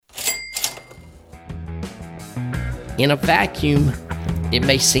in a vacuum, it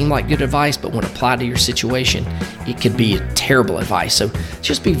may seem like good advice, but when applied to your situation, it could be terrible advice. So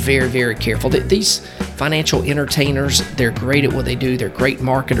just be very, very careful. These financial entertainers, they're great at what they do. They're great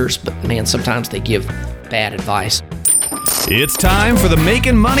marketers, but man, sometimes they give bad advice. It's time for the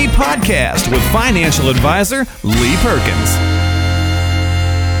Making Money Podcast with financial advisor Lee Perkins.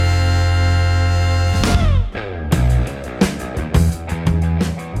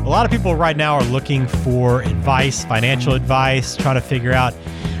 A lot of people right now are looking for advice, financial advice, trying to figure out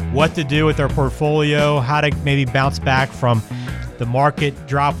what to do with their portfolio, how to maybe bounce back from the market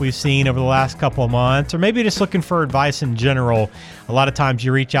drop we've seen over the last couple of months, or maybe just looking for advice in general. A lot of times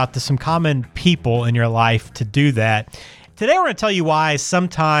you reach out to some common people in your life to do that. Today we're going to tell you why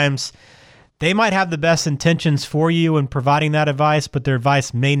sometimes they might have the best intentions for you in providing that advice, but their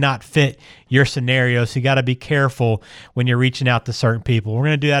advice may not fit your scenario. So you got to be careful when you're reaching out to certain people. We're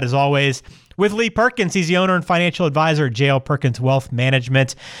going to do that as always with Lee Perkins. He's the owner and financial advisor at J.L. Perkins Wealth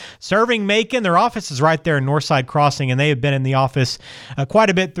Management, serving Macon. Their office is right there in Northside Crossing, and they have been in the office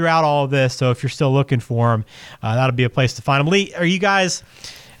quite a bit throughout all of this. So if you're still looking for them, that'll be a place to find them. Lee, are you guys,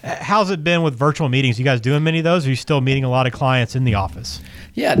 how's it been with virtual meetings? You guys doing many of those? Or are you still meeting a lot of clients in the office?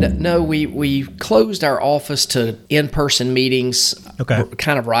 Yeah, no, we closed our office to in-person meetings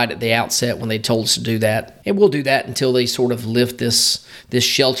kind of right at the outset when they told us to do that. And we'll do that until they sort of lift this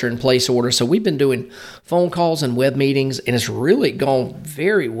shelter-in-place order. So we've been doing phone calls and web meetings, and it's really gone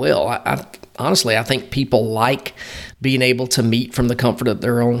very well. Honestly, I think people like being able to meet from the comfort of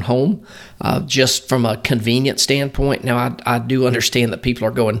their own home, just from a convenient standpoint. Now, I do understand that people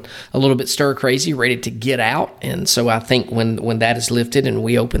are going a little bit stir-crazy, ready to get out. And so I think when that is lifted and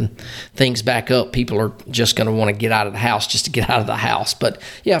we open things back up, people are just going to want to get out of the house just to get out of the house. But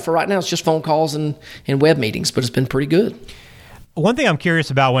yeah, for right now, it's just phone calls and web meetings, but it's been pretty good. One thing I'm curious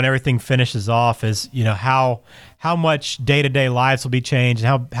about when everything finishes off is, how much day-to-day lives will be changed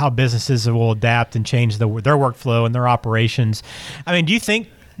and how businesses will adapt and change their workflow and their operations. I mean, do you think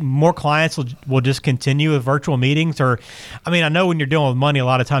more clients will just continue with virtual meetings? Or, I know when you're dealing with money, a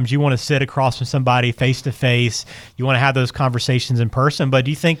lot of times you want to sit across from somebody face-to-face. You want to have those conversations in person. But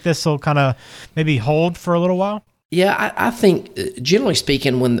do you think this will kind of maybe hold for a little while? Yeah, I think generally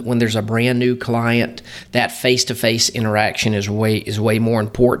speaking, when there's a brand new client, that face-to-face interaction is way more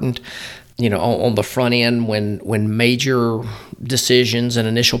important. On the front end when major decisions and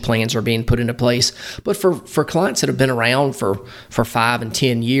initial plans are being put into place. But for clients that have been around for 5 and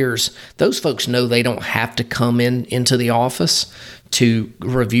 10 years, those folks know they don't have to come into the office to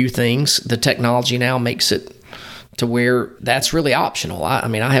review things. The technology now makes it to where that's really optional.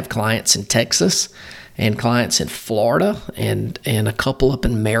 I have clients in Texas and clients in Florida and a couple up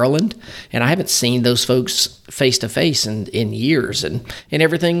in Maryland. And I haven't seen those folks face-to-face in years, and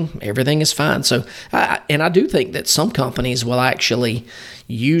everything is fine. So, I do think that some companies will actually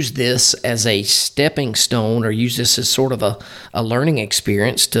use this as a stepping stone or use this as sort of a learning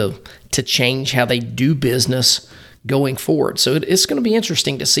experience to change how they do business going forward. So it's going to be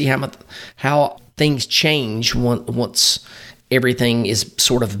interesting to see how things change once everything is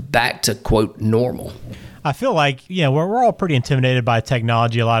sort of back to, quote, normal. I feel like, we're all pretty intimidated by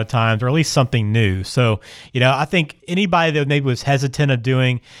technology a lot of times, or at least something new. So, I think anybody that maybe was hesitant of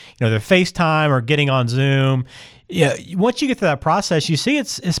doing, their FaceTime or getting on Zoom, once you get to that process, you see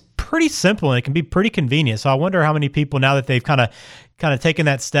it's pretty simple and it can be pretty convenient. So I wonder how many people, now that they've kind of taken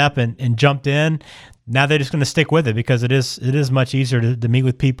that step and jumped in, now they're just going to stick with it, because it is much easier to meet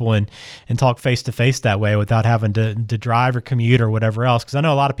with people and talk face-to-face that way without having to drive or commute or whatever else. Because I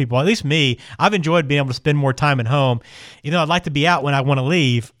know a lot of people, at least me, I've enjoyed being able to spend more time at home. I'd like to be out when I want to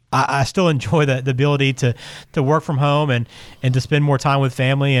leave. I still enjoy the ability to work from home and to spend more time with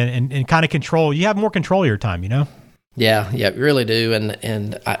family and kind of control. You have more control of your time, Yeah, you really do.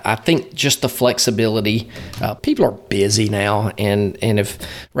 And I think just the flexibility, people are busy now. And if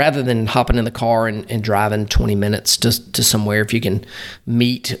rather than hopping in the car and driving 20 minutes to somewhere, if you can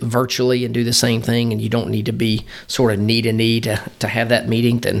meet virtually and do the same thing and you don't need to be sort of knee to have that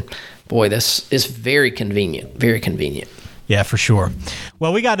meeting, then boy, this is very convenient, very convenient. Yeah, for sure.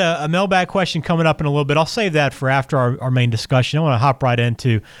 Well, we got a mailbag question coming up in a little bit. I'll save that for after our main discussion. I want to hop right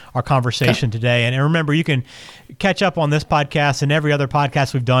into our conversation today. And remember, you can catch up on this podcast and every other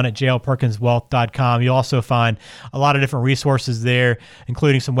podcast we've done at jlperkinswealth.com. You'll also find a lot of different resources there,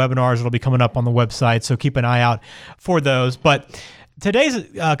 including some webinars that'll be coming up on the website. So keep an eye out for those. But today's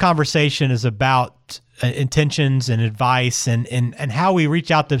conversation is about intentions and advice and how we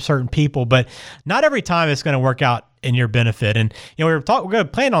reach out to certain people, but not every time it's going to work out in your benefit. And we're going to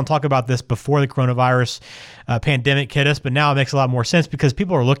plan on talking about this before the coronavirus pandemic hit us, but now it makes a lot more sense because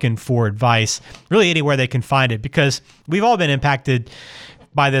people are looking for advice really anywhere they can find it, because we've all been impacted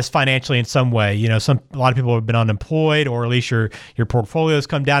by this financially in some way. A lot of people have been unemployed, or at least your portfolios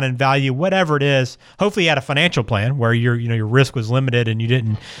come down in value, whatever it is. Hopefully you had a financial plan where your risk was limited and you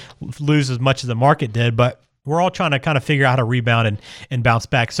didn't lose as much as the market did, but we're all trying to kind of figure out how to rebound and bounce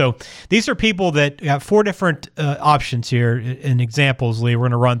back. So these are people that have 4 different options here and examples, Lee. We're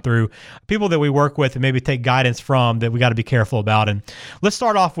going to run through people that we work with and maybe take guidance from that we got to be careful about. And let's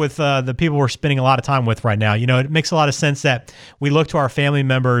start off with the people we're spending a lot of time with right now. It makes a lot of sense that we look to our family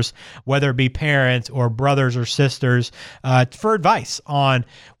members, whether it be parents or brothers or sisters, for advice on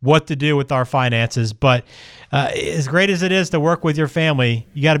what to do with our finances. But as great as it is to work with your family,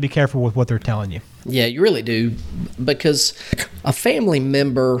 you got to be careful with what they're telling you. Yeah, you really do, because a family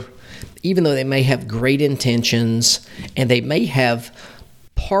member, even though they may have great intentions and they may have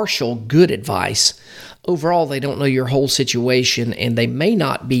partial good advice, overall they don't know your whole situation, and they may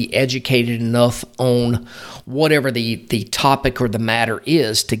not be educated enough on whatever the topic or the matter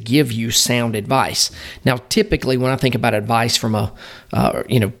is to give you sound advice. Now, typically when I think about advice from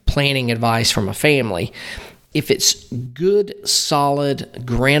planning advice from a family, if it's good, solid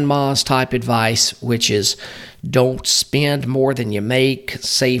grandma's type advice, which is don't spend more than you make,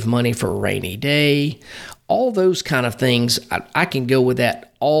 save money for a rainy day, all those kind of things, I can go with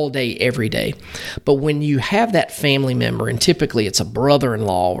that all day, every day. But when you have that family member, and typically it's a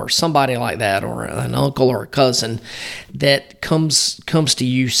brother-in-law or somebody like that, or an uncle or a cousin that comes to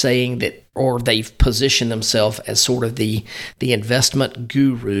you saying that, or they've positioned themselves as sort of the investment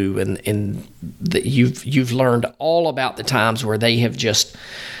guru, and that you've learned all about the times where they have just,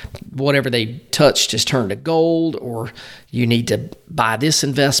 whatever they touched has turned to gold, or you need to buy this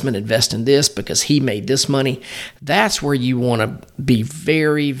investment, invest in this because he made this money. That's where you want to be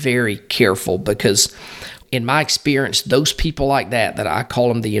very, very careful, because in my experience, those people like that I call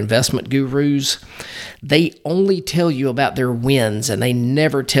them the investment gurus, they only tell you about their wins and they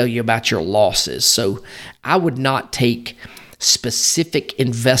never tell you about your losses. So I would not take specific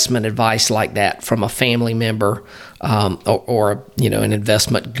investment advice like that from a family member or an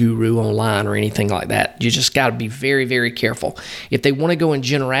investment guru online or anything like that. You just got to be very, very careful. If they want to go in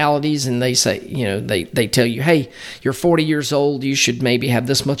generalities and they say, they tell you, hey, you're 40 years old, you should maybe have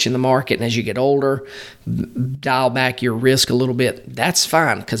this much in the market, and as you get older, dial back your risk a little bit, that's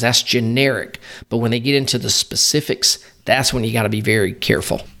fine, because that's generic. But when they get into the specifics, that's when you got to be very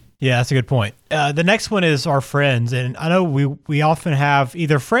careful. Yeah, that's a good point. The next one is our friends. And I know we often have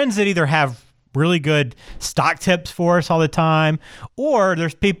either friends that either have really good stock tips for us all the time, or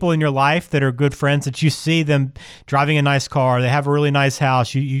there's people in your life that are good friends that you see them driving a nice car, they have a really nice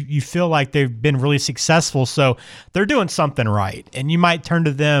house, you feel like they've been really successful, so they're doing something right, and you might turn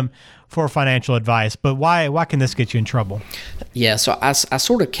to them for financial advice. But why can this get you in trouble? Yeah, so I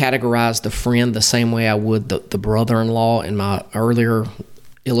sort of categorize the friend the same way I would the brother-in-law in my earlier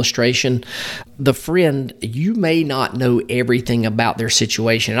illustration. The friend, you may not know everything about their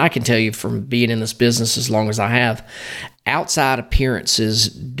situation. And I can tell you from being in this business as long as I have, outside appearances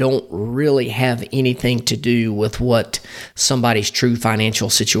don't really have anything to do with what somebody's true financial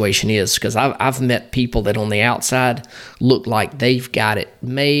situation is. Because I've met people that on the outside look like they've got it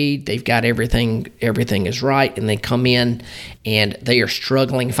made, they've got everything is right, and they come in and they are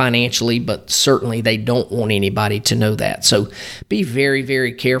struggling financially, but certainly they don't want anybody to know that. So be very,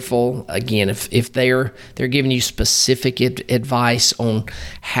 very careful. Again, if they're giving you specific advice on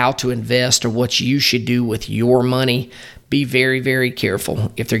how to invest or what you should do with your money, be very, very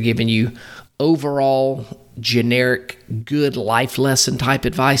careful. If they're giving you overall generic good life lesson type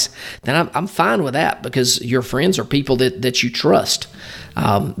advice, then I'm fine with that, because your friends are people that you trust.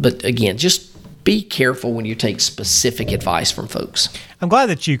 But again, just be careful when you take specific advice from folks. I'm glad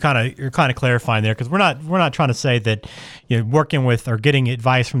that you're kind of clarifying there, because we're not trying to say that working with or getting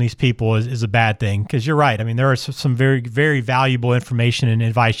advice from these people is a bad thing, because you're right. I mean, there are some very, very valuable information and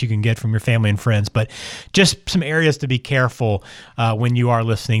advice you can get from your family and friends, but just some areas to be careful when you are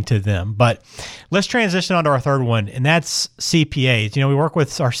listening to them. But let's transition on to our third one, and that's CPAs. We work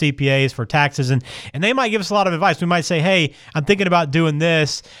with our CPAs for taxes, and they might give us a lot of advice. We might say, hey, I'm thinking about doing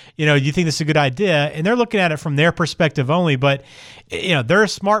this. Do you think this is a good idea? And they're looking at it from their perspective only, but they're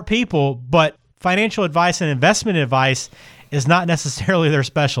smart people, but financial advice and investment advice is not necessarily their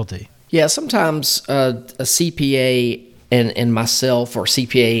specialty. Yeah, sometimes a CPA and myself, or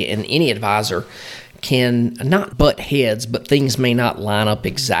CPA and any advisor, can not butt heads, but things may not line up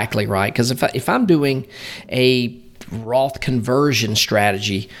exactly right. Because if I'm doing a Roth conversion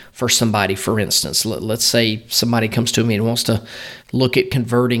strategy for somebody, for instance. Let's say somebody comes to me and wants to look at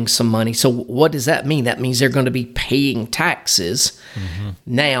converting some money. So what does that mean? That means they're going to be paying taxes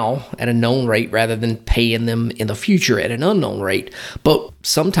now at a known rate rather than paying them in the future at an unknown rate. But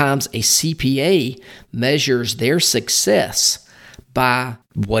sometimes a CPA measures their success by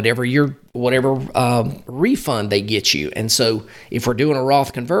whatever refund they get you. And so if we're doing a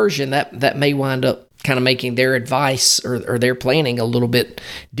Roth conversion, that may wind up kind of making their advice or their planning a little bit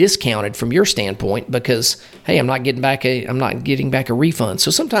discounted from your standpoint because, hey, I'm not getting back a refund. So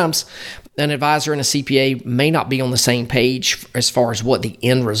sometimes an advisor and a CPA may not be on the same page as far as what the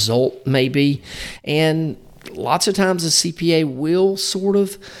end result may be. And lots of times a CPA will sort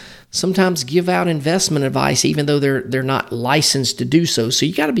of sometimes give out investment advice, even though they're not licensed to do so. So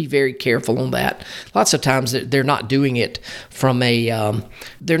you got to be very careful on that. Lots of times they're not doing it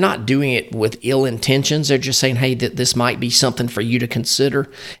they're not doing it with ill intentions. They're just saying, hey, this might be something for you to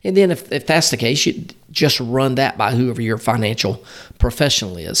consider. And then if that's the case, you just run that by whoever your financial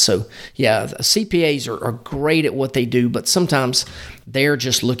professional is. So yeah, CPAs are great at what they do, but sometimes they're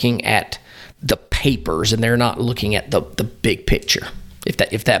just looking at the papers and they're not looking at the big picture.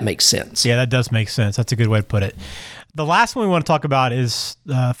 If that makes sense. Yeah, that does make sense. That's a good way to put it. The last one we want to talk about is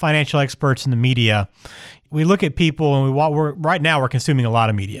financial experts in the media. We look at people, and right now we're consuming a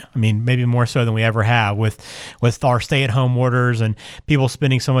lot of media. I mean, maybe more so than we ever have with our stay-at-home orders and people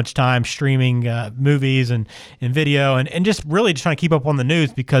spending so much time streaming movies and video and just really trying to keep up on the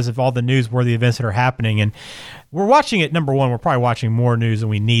news because of all the newsworthy events that are happening. And we're watching it. Number one, we're probably watching more news than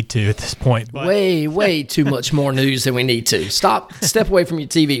we need to at this point. But way too much more news than we need to. Step away from your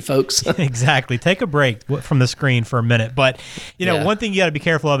TV, folks. Exactly. Take a break from the screen for a minute. But, one thing you got to be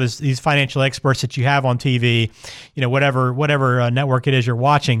careful of is these financial experts that you have on TV, whatever network it is you're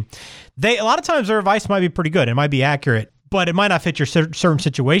watching. A lot of times their advice might be pretty good. It might be accurate, but it might not fit your certain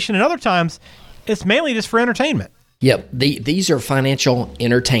situation. And other times it's mainly just for entertainment. Yep. These are financial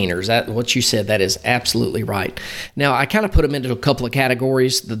entertainers. What you said, that is absolutely right. Now, I kind of put them into a couple of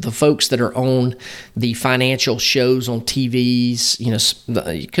categories. The folks that are on the financial shows on TVs,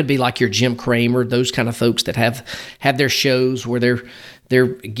 it could be like your Jim Cramer, those kind of folks that have their shows where they're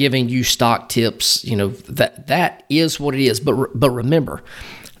giving you stock tips. That is what it is. But remember,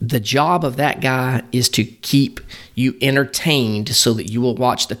 the job of that guy is to keep you entertained so that you will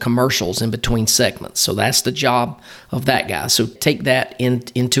watch the commercials in between segments. So that's the job of that guy. So take that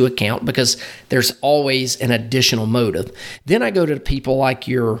into account because there's always an additional motive. Then I go to people like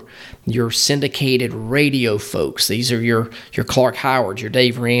your syndicated radio folks. These are your Clark Howards, your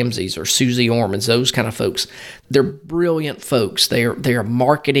Dave Ramseys, or Susie Ormans, those kind of folks. They're brilliant folks. They are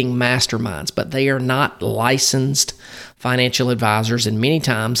marketing masterminds, but they are not licensed financial advisors, and many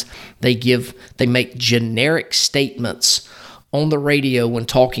times they make generic statements on the radio when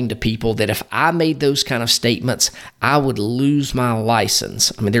talking to people that if I made those kind of statements, I would lose my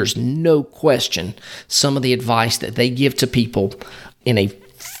license. I mean, there's no question some of the advice that they give to people in a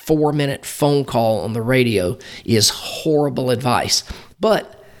 4-minute phone call on the radio is horrible advice,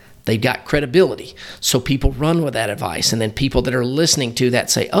 but they've got credibility. So people run with that advice. And then people that are listening to that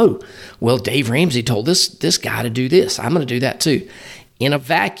say, oh, well, Dave Ramsey told this guy to do this. I'm going to do that too. In a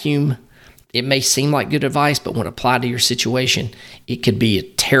vacuum, it may seem like good advice, but when applied to your situation, it could be a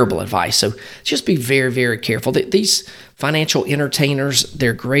terrible advice. So just be very, very careful. These financial entertainers,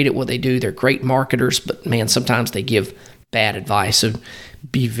 they're great at what they do. They're great marketers, but man, sometimes they give bad advice. So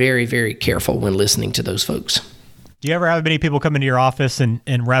be very, very careful when listening to those folks. Do you ever have any people come into your office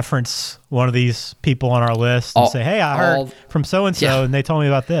and reference one of these people on our list and say, hey, I heard from so-and-so and they told me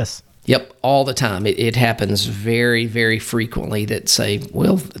about this? Yep, all the time. It happens very, very frequently that say,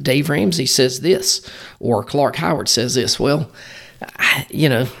 well, Dave Ramsey says this, or Clark Howard says this. Well,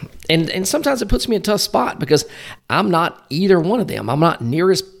 and sometimes it puts me in a tough spot because I'm not either one of them. I'm not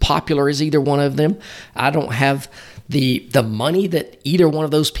near as popular as either one of them. I don't have the money that either one of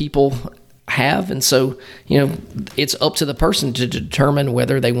those people have, and so it's up to the person to determine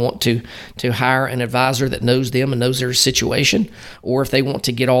whether they want to hire an advisor that knows them and knows their situation, or if they want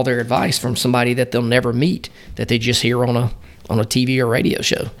to get all their advice from somebody that they'll never meet, that they just hear on a TV or radio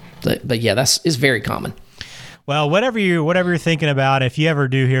show. But yeah, it's very common. Well, whatever you're thinking about, if you ever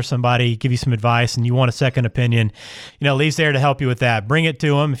do hear somebody give you some advice and you want a second opinion, Lee's there to help you with that. Bring it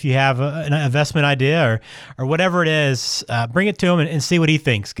to him. If you have an investment idea or whatever it is, bring it to him and see what he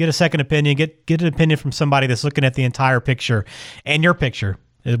thinks. Get a second opinion. Get an opinion from somebody that's looking at the entire picture and your picture,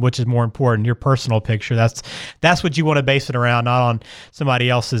 which is more important, your personal picture. That's what you want to base it around, not on somebody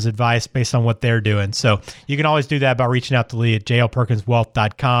else's advice based on what they're doing. So you can always do that by reaching out to Lee at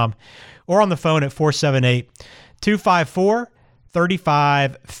jlperkinswealth.com or on the phone at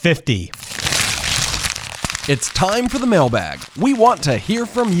 254-3550. It's time for the mailbag. We want to hear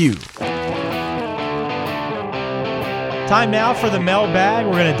from you. Time now for the mailbag.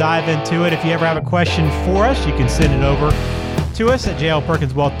 We're going to dive into it. If you ever have a question for us, you can send it over to us at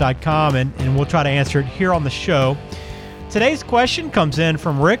jlperkinswealth.com, and we'll try to answer it here on the show. Today's question comes in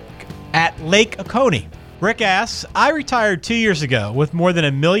from Rick at Lake Oconee. Rick asks, I retired 2 years ago with more than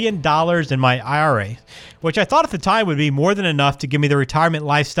 $1 million in my IRA, which I thought at the time would be more than enough to give me the retirement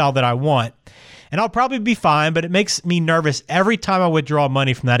lifestyle that I want. And I'll probably be fine, but it makes me nervous every time I withdraw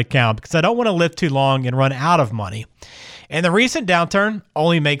money from that account because I don't want to live too long and run out of money. And the recent downturn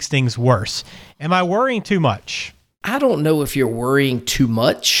only makes things worse. Am I worrying too much? I don't know if you're worrying too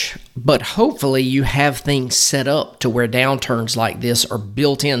much, but hopefully you have things set up to where downturns like this are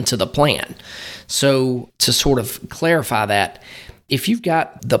built into the plan. So to sort of clarify that, if you've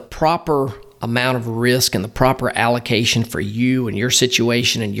got the proper amount of risk and the proper allocation for you and your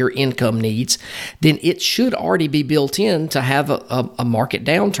situation and your income needs, then it should already be built in to have a market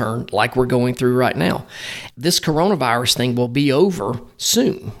downturn like we're going through right now. This coronavirus thing will be over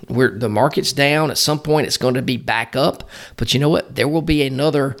soon. The market's down. At some point, it's going to be back up. But you know what? There will be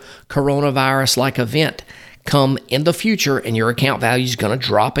another coronavirus-like event come in the future, and your account value is going to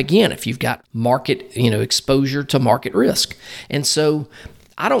drop again if you've got market, exposure to market risk. And so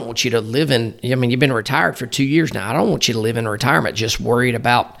I don't want you to live you've been retired for 2 years now. I don't want you to live in retirement just worried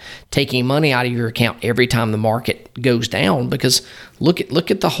about taking money out of your account every time the market goes down, because look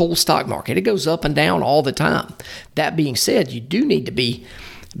at the whole stock market. It goes up and down all the time. That being said, you do need to be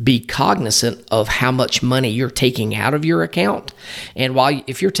cognizant of how much money you're taking out of your account. And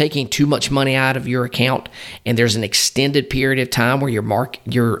if you're taking too much money out of your account and there's an extended period of time where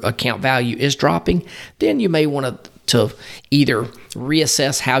your account value is dropping, then you may want to either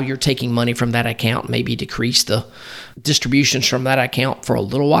reassess how you're taking money from that account, maybe decrease the distributions from that account for a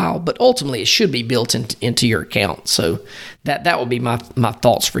little while, but ultimately it should be built into your account. So that would be my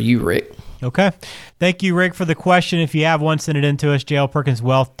thoughts for you, Rick. Okay. Thank you, Rick, for the question. If you have one, send it in to us,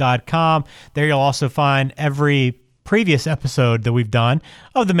 jlperkinswealth.com. There you'll also find every previous episode that we've done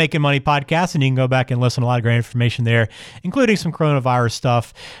of the Making Money podcast, and you can go back and listen to a lot of great information there, including some coronavirus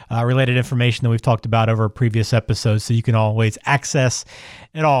stuff, related information that we've talked about over previous episodes, so you can always access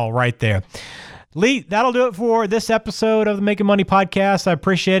it all right there. Lee, that'll do it for this episode of the Making Money podcast. I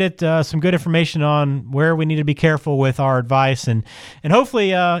appreciate it. Some good information on where we need to be careful with our advice, and hopefully,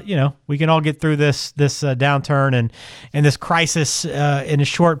 we can all get through this downturn and this crisis in a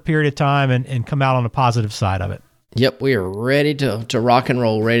short period of time and come out on the positive side of it. Yep, we are ready to rock and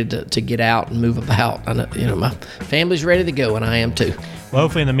roll, ready to get out and move about. I know, my family's ready to go, and I am too. Well,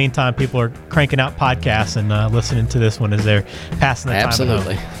 hopefully in the meantime, people are cranking out podcasts and listening to this one as they're passing the time.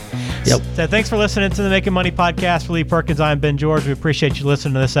 Absolutely. Yep. So thanks for listening to the Making Money podcast. For Lee Perkins, I'm Ben George. We appreciate you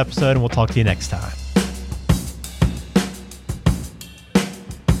listening to this episode, and we'll talk to you next time.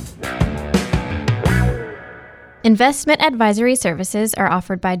 Investment advisory services are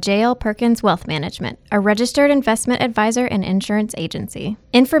offered by J.L. Perkins Wealth Management, a registered investment advisor and insurance agency.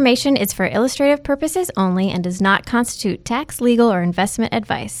 Information is for illustrative purposes only and does not constitute tax, legal, or investment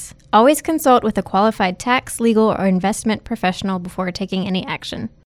advice. Always consult with a qualified tax, legal, or investment professional before taking any action.